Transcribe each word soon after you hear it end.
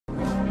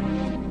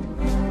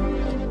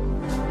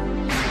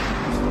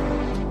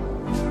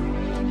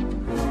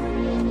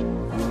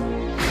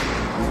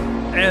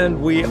And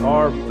we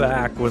are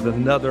back with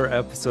another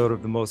episode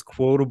of the most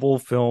quotable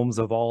films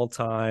of all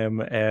time.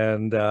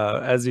 And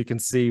as you can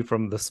see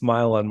from the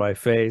smile on my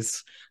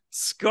face,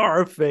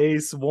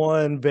 Scarface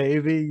won,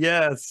 baby.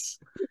 Yes.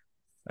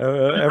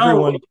 Oh,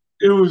 Everyone.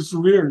 it was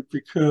weird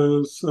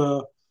because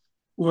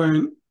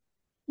when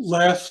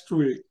last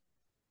week,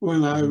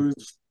 when I Mhm.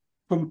 was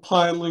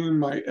compiling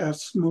my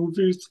S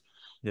movies,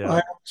 Yeah.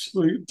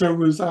 there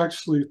was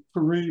actually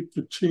three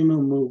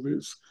Pacino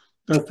movies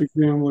that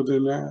began with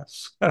an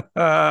S.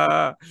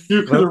 Let-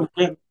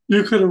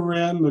 You could have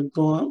ran the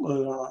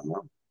gauntlet on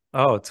them.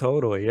 oh,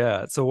 totally.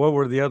 Yeah. So what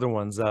were the other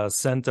ones?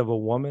 Scent of a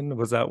Woman.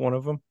 Was that one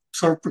of them?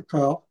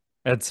 Serpico.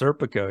 Ed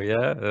Serpico.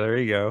 Yeah. There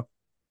you go.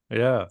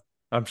 Yeah.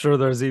 I'm sure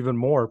there's even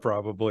more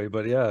probably,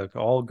 but yeah,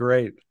 all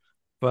great.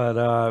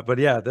 But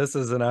yeah, this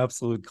is an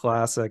absolute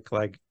classic.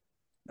 Like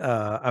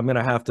I'm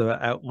gonna have to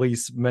at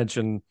least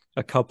mention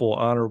a couple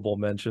honorable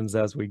mentions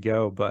as we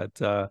go, but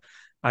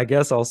I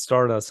guess I'll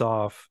start us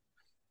off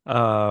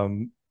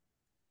um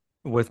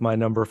with my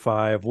number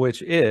five,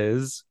 which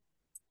is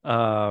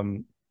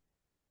um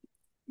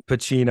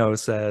Pacino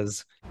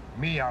says,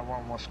 Me, I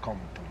want what's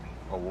coming to me.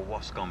 Oh, well,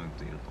 what's coming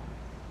to you, Tommy?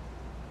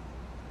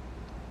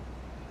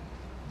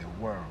 The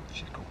world,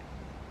 Chico.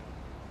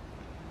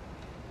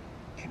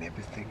 And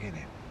everything in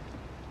it.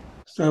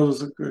 That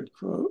was a good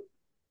quote.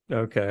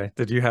 okay,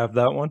 did you have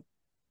that one?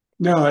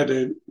 No, I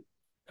didn't.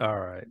 All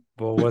right.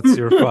 Well, what's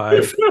your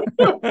five?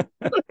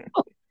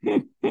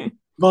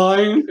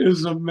 Mine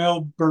is a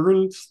Mel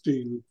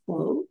Bernstein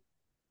quote.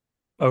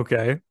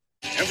 Okay.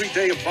 Every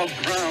day above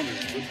ground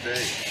is a good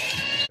day.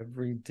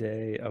 Every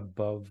day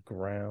above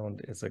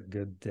ground is a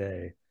good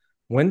day.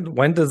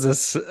 When does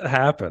this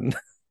happen?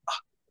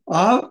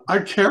 I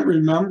can't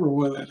remember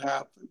when it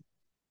happened.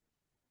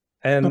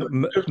 And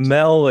But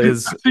Mel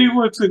is, he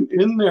wasn't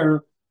in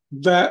there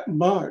that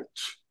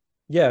much.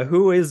 yeah,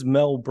 who is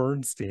Mel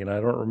Bernstein? I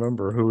don't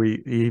remember who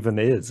he even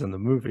is in the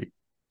movie.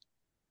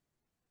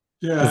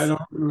 Yeah, I It's,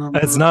 don't it's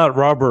remember. not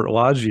Robert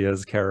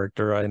Loggia's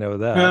character. I know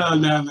that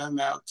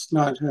No, it's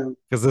not him.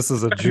 because this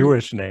is a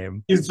Jewish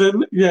name. He's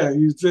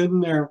in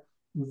there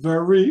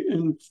very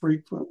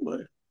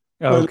infrequently,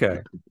 but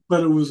Okay.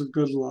 but it was a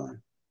good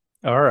line.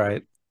 All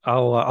right.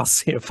 I'll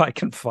see if I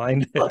can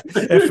find it.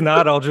 If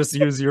not, I'll just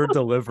use your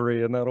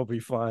delivery and that'll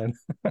be fine.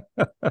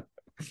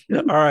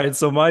 All right,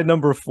 so my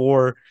number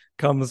four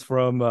comes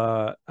from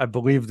I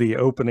believe the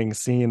opening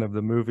scene of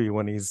the movie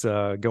when he's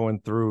going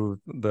through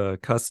the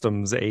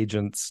customs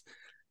agents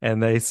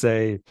and they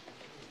say,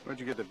 Where'd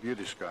you get the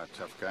beauty scar,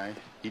 tough guy?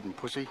 Eating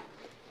pussy?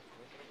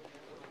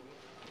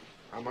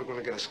 How am I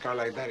gonna get a scar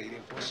like that eating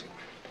pussy?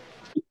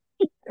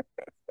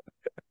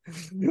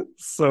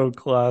 so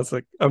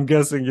classic. I'm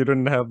guessing you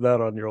didn't have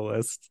that on your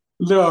list.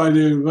 No, I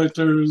didn't. But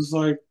there's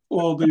like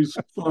all these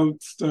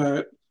quotes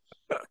that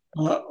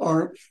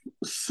are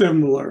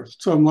similar.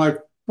 So my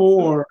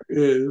four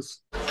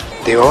is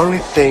The only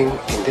thing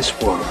in this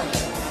world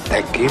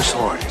that gives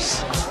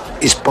orders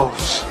is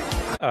balls.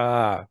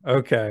 Ah,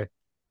 okay.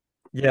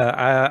 Yeah,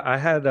 I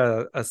had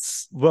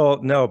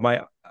well, no,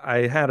 my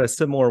I had a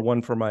similar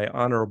one for my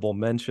honorable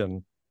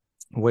mention,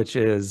 which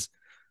is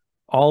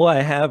all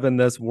I have in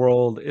this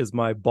world is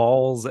my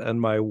balls and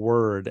my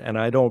word, and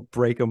I don't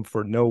break them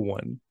for no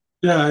one.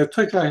 yeah, I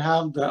think I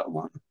have that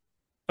one.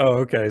 Oh,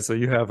 okay. So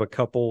you have a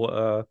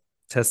couple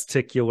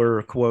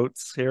testicular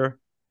quotes here.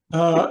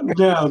 No,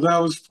 that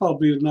was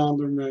probably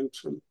another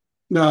mention.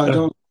 No, I Uh,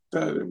 don't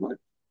have that in my.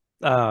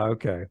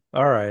 okay.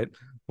 All right.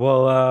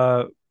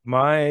 Well,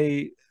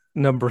 my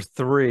number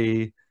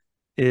three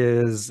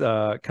is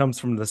comes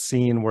from the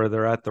scene where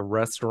they're at the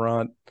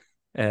restaurant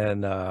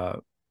and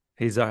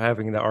he's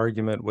having the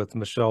argument with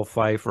Michelle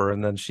Pfeiffer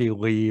and then she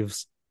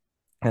leaves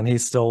and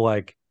he's still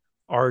like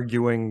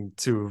arguing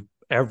to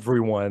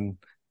everyone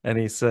and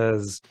he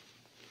says,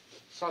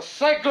 So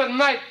say good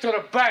night to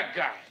the bad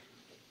guy.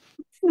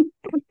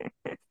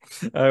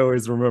 I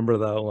always remember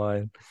that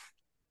line.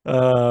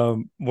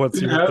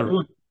 What's your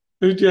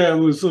Yeah, yeah, it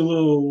was a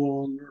little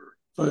longer,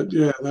 but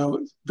yeah,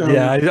 that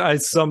yeah, was I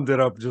summed it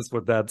up just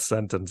with that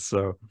sentence.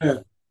 So yeah.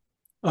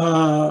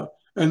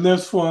 And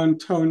this one,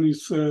 Tony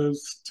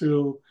says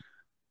to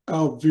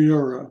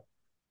Elvira,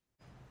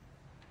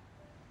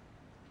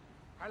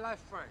 I like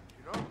Frank,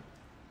 you know?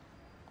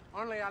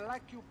 Only I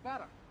like you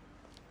better.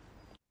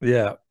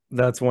 yeah,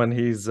 that's when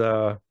he's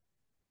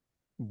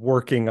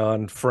working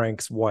on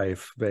Frank's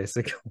wife,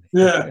 basically.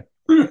 yeah,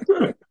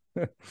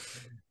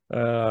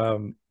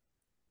 um,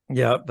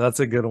 yeah, that's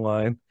a good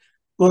line.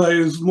 well, he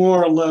was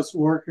more or less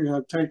working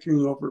on taking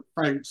over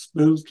Frank's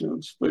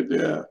business, but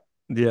yeah,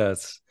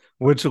 Yes,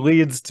 which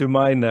leads to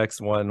my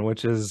next one,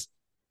 which is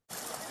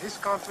This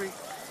country,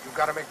 you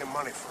gotta make the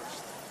money first.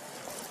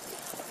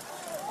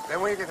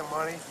 Then when you get the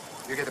money,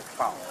 you get the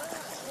power.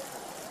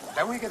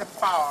 Then when you get the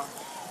power,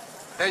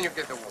 then you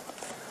get the woman.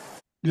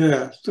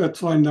 yeah,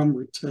 that's my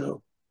number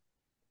two.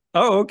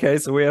 oh, okay,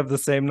 so we have the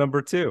same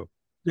number two.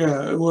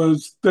 Yeah, it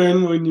was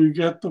then when you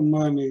get the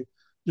money,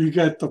 you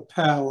get the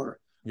power.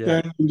 Yeah,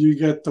 Then when you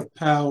get the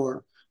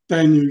power,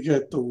 then you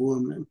get the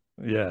woman.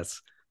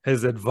 yes,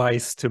 his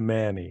advice to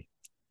Manny.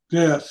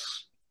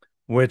 Yes.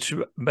 which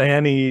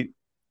Manny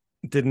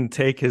didn't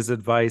take his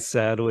advice,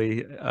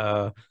 sadly.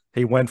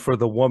 He went for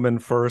the woman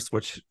first,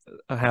 which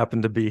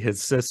happened to be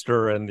his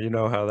sister, and you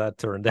know how that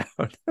turned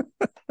out.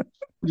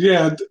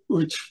 Yeah,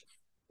 which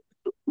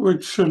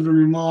should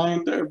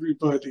remind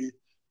everybody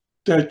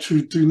that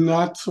you do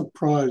not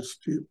surprise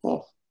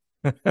people.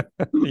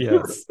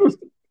 Yes,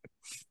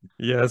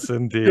 yes, Yeah,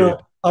 indeed.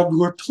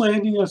 we're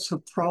planning a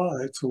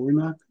surprise, so we're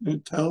not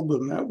going to tell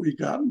them that we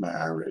got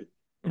married.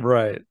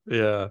 Right.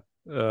 Yeah.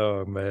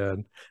 Oh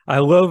man. I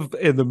love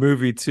in the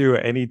movie too,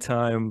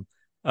 anytime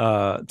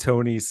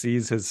Tony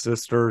sees his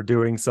sister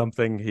doing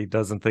something he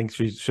doesn't think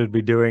she should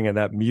be doing, and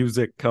that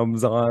music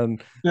comes on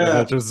and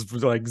Yeah, it just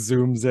like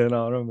zooms in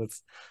on him.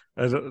 It's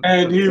I don't-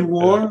 and he yeah,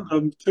 warned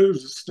them too to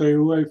stay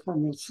away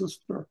from his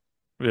sister.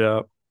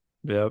 yeah,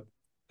 yeah.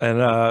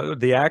 And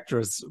the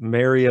actress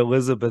Mary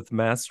Elizabeth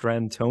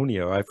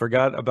Mastrantonio, I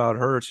forgot about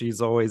her.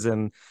 She's always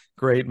in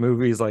great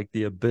movies like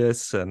The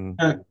Abyss and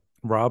Yeah,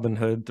 Robin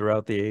Hood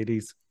throughout the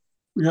 80s.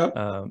 yep.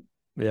 Um,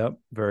 yep,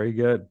 very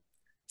good.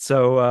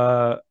 So,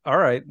 all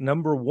right,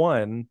 number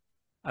one,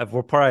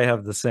 we'll probably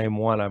have the same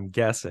one, I'm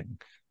guessing,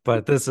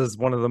 but this is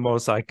one of the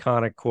most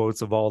iconic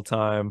quotes of all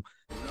time.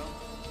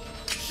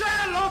 Say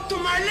hello to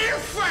my little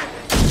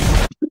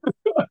friend.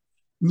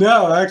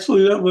 No,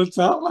 actually, that was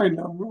not my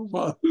number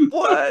one.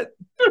 What?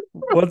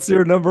 What's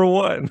your number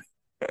one?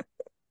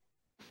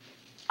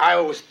 I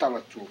always tell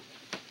the truth,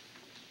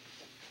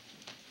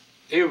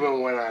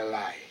 even when I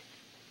lie.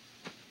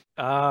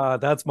 Ah,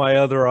 that's my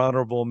other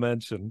honorable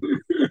mention.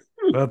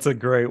 That's a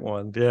great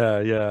one. Yeah,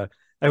 yeah.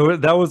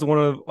 That was one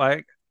of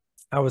like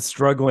I was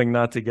struggling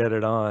not to get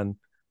it on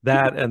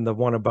that and the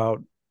one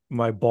about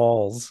my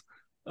balls.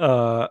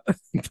 Uh,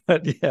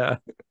 but yeah,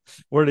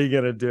 what are you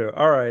gonna do?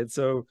 All right,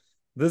 so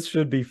this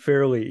should be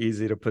fairly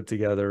easy to put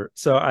together.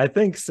 So I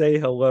think say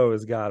hello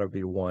has got to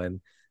be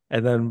one,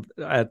 and then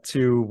at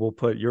two we'll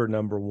put your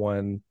number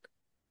one,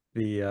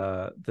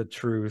 the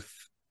truth.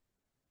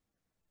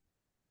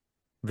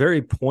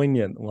 Very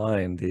poignant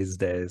line these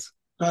days.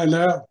 I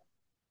know.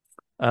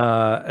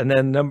 And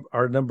then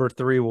our number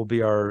three will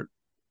be our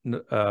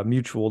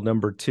mutual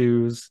number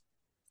twos.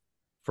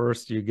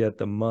 First, you get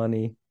the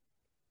money.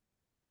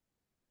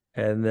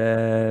 And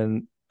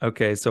then,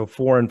 okay, so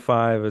four and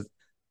five is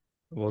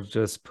we'll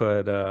just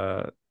put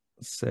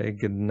say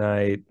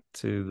goodnight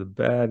to the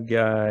bad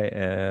guy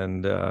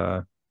and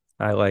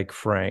I like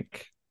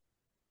Frank.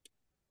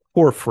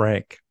 Poor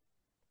Frank.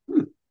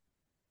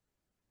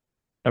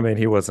 I mean,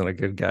 he wasn't a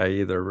good guy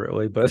either,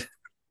 really, but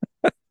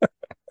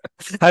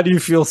how do you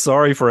feel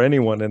sorry for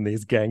anyone in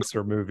these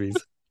gangster movies?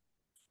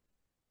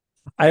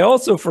 I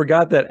also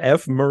forgot that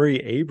F. Murray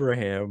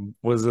Abraham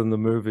was in the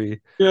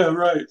movie. Yeah,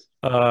 right.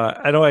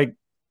 I don't like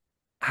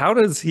how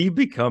does he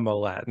become a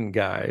Latin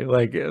guy?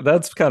 Like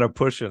that's kind of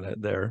pushing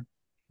it there.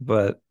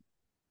 But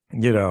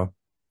you know,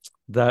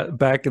 that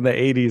back in the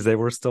 80s they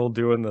were still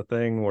doing the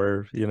thing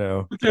where,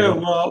 Yeah,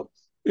 can well,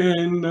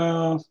 in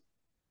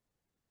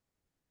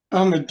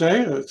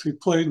Amadeus, he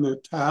played an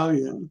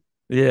Italian.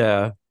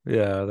 yeah,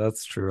 yeah,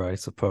 that's true, I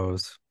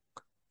suppose.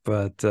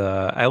 But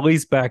at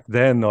least back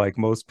then, like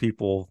most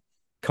people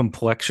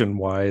complexion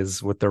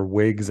wise with their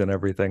wigs and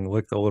everything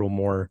looked a little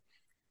more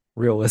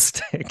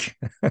realistic.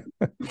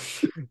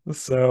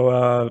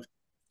 So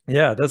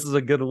yeah, this is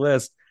a good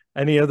list.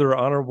 Any other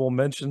honorable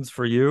mentions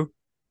for you?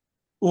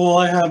 All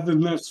I have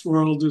in this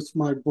world is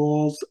my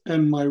balls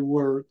and my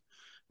word,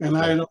 and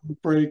I Yeah.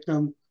 don't break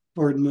them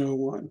for no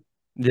one.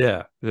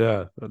 Yeah,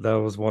 yeah, that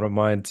was one of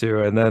mine too.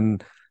 And then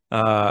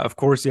of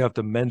course you have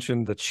to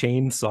mention the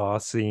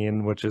chainsaw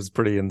scene, which is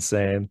pretty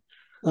insane.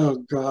 Oh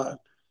God.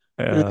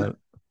 And, Uh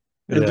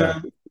and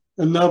yeah. then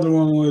another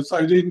one was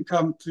I didn't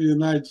come to the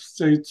United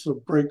States to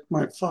break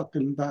my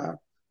fucking back.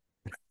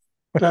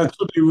 That's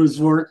what he was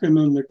working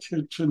in the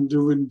kitchen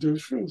doing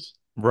dishes.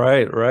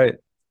 Right, right.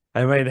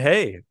 I mean,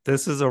 hey,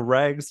 this is a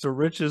rags to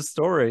riches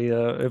story,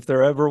 if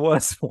there ever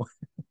was one.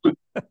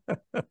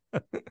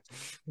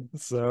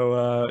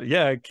 So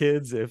yeah,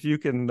 kids, if you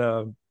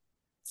can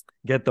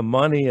get the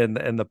money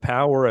and the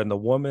power and the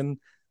woman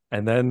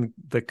and then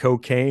the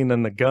cocaine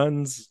and the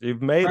guns,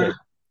 you've made it.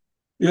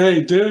 Yeah,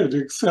 he did,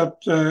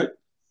 except that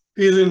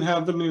he didn't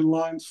have any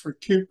lines for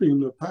keeping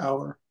the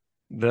power.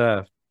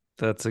 Yeah,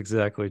 that's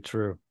exactly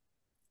true.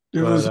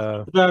 It But was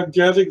about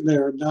getting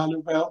there, not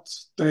about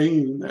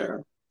staying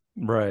there.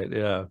 right,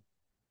 yeah.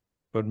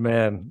 But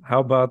man, how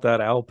about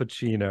that Al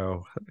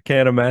Pacino?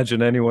 Can't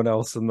imagine anyone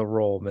else in the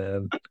role,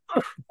 man.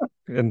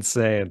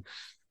 Insane.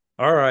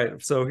 All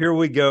right, so here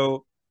we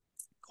go.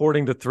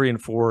 According to three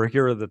and four,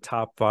 here are the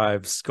top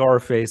five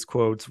Scarface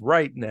quotes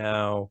right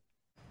now.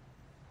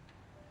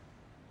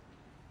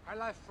 I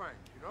like Frank,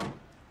 you know?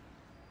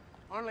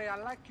 Only I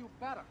like you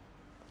better.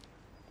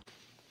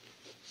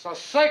 So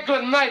say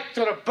good night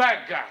to the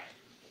bad guy.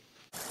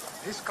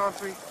 This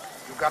country,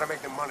 you gotta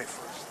make the money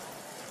first.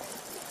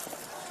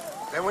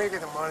 Then when you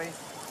get the money,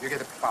 you get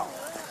the power.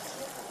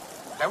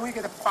 Then when you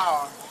get the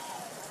power,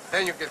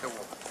 then you get the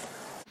woman.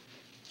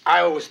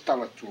 I always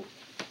tell the truth,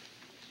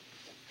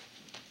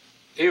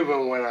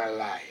 even when I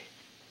lie.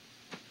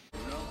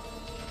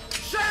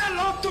 Say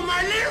hello to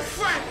my little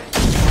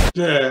friend.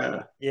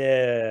 Yeah.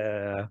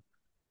 Yeah.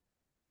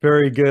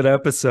 Very good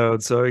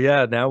episode. So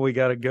yeah, now we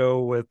got to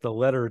go with the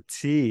letter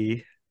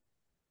T,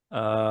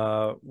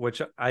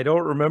 which I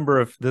don't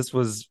remember if this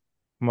was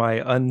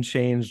my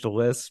unchanged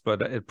list,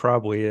 but it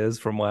probably is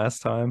from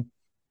last time.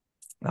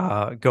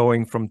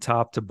 Going from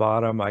top to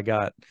bottom, I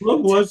got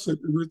What was it?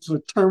 It was a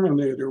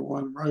Terminator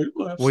one, right?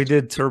 we Last.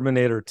 did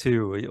Terminator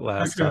 2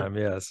 last Okay. time,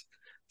 yes.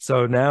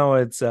 So now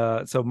it's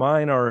so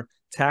mine are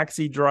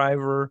Taxi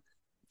Driver,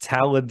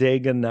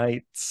 Talladega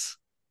Nights,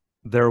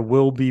 There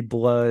Will Be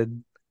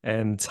Blood,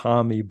 and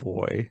Tommy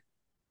Boy.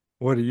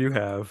 What do you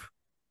have?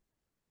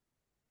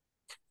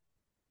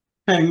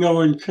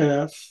 Tango and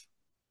Cash.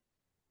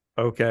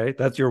 Okay,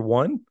 that's your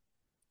one?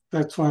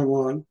 That's my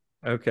one.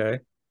 Okay.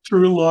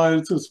 True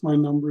Lies is my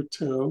number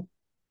two.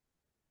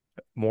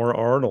 More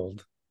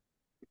Arnold.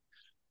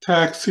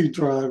 Taxi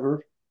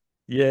Driver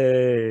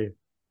Yay.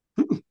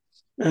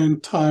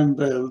 and Time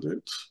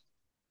Bandits.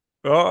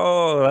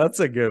 Oh, that's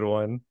a good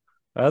one.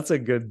 That's a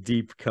good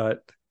deep cut.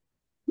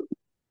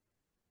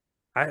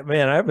 I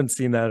haven't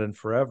seen that in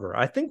forever.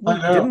 I think I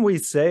we know. didn't we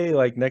say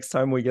like next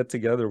time we get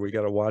together we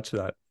got to watch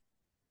that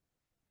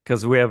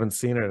because we haven't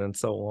seen it in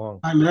so long.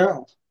 I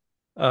know.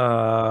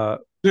 Uh,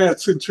 Yeah,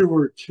 since you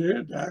were a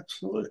kid,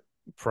 actually.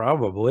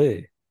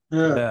 Probably.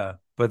 Yeah. Yeah.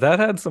 But that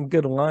had some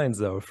good lines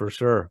though, for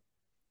sure.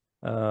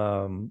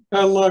 Um,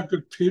 Got a lot of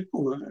good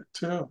people in it,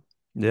 too.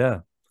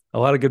 yeah. A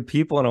lot of good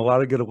people and a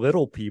lot of good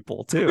little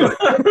people too.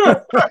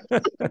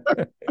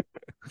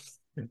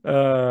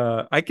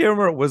 I can't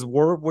remember. Was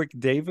Warwick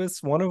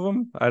Davis one of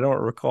them? I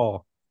don't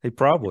recall. He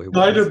probably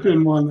Might was. have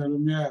been one of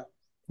them, yeah.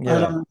 I Yeah.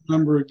 don't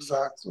remember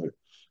exactly.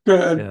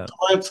 The Yeah.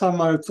 last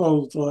time I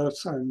thought was the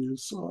last time you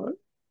saw it.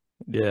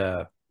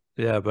 Yeah.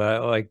 Yeah.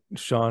 But like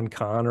Sean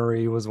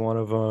Connery was one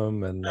of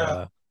them, and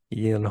Yeah,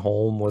 Ian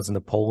Holm was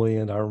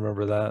Napoleon. I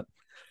remember that.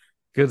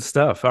 Good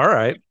stuff. All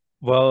right.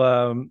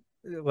 Well,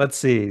 let's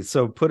see.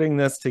 So putting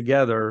this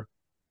together,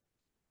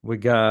 we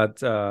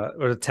got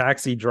or a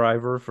Taxi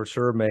Driver for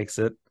sure makes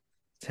it.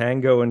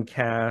 Tango and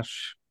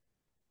Cash,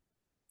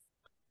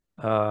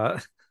 uh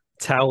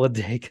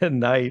Talladega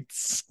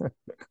Nights,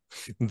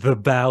 The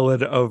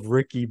Ballad of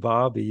Ricky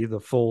Bobby, the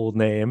full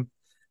name,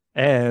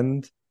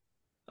 and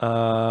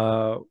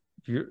uh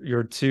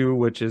your two,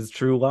 which is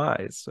True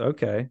Lies.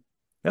 Okay.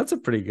 That's a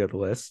pretty good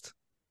list.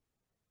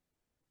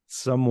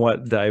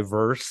 Somewhat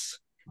diverse.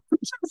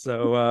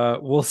 So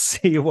we'll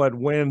see what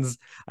wins.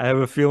 I have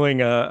a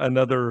feeling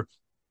another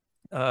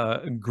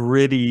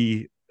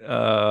gritty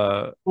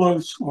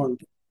close one.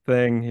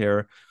 thing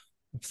here.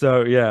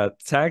 So yeah,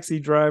 Taxi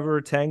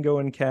Driver, Tango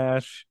and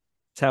Cash,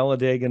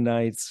 Talladega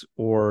Nights,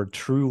 or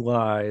True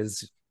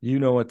Lies. You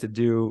know what to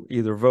do.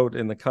 Either vote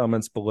in the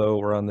comments below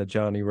or on the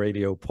Johnny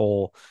Radio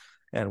poll,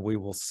 and we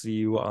will see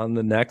you on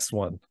the next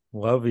one.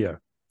 Love you.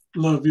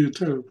 Love you,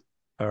 too.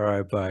 All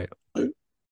right, bye.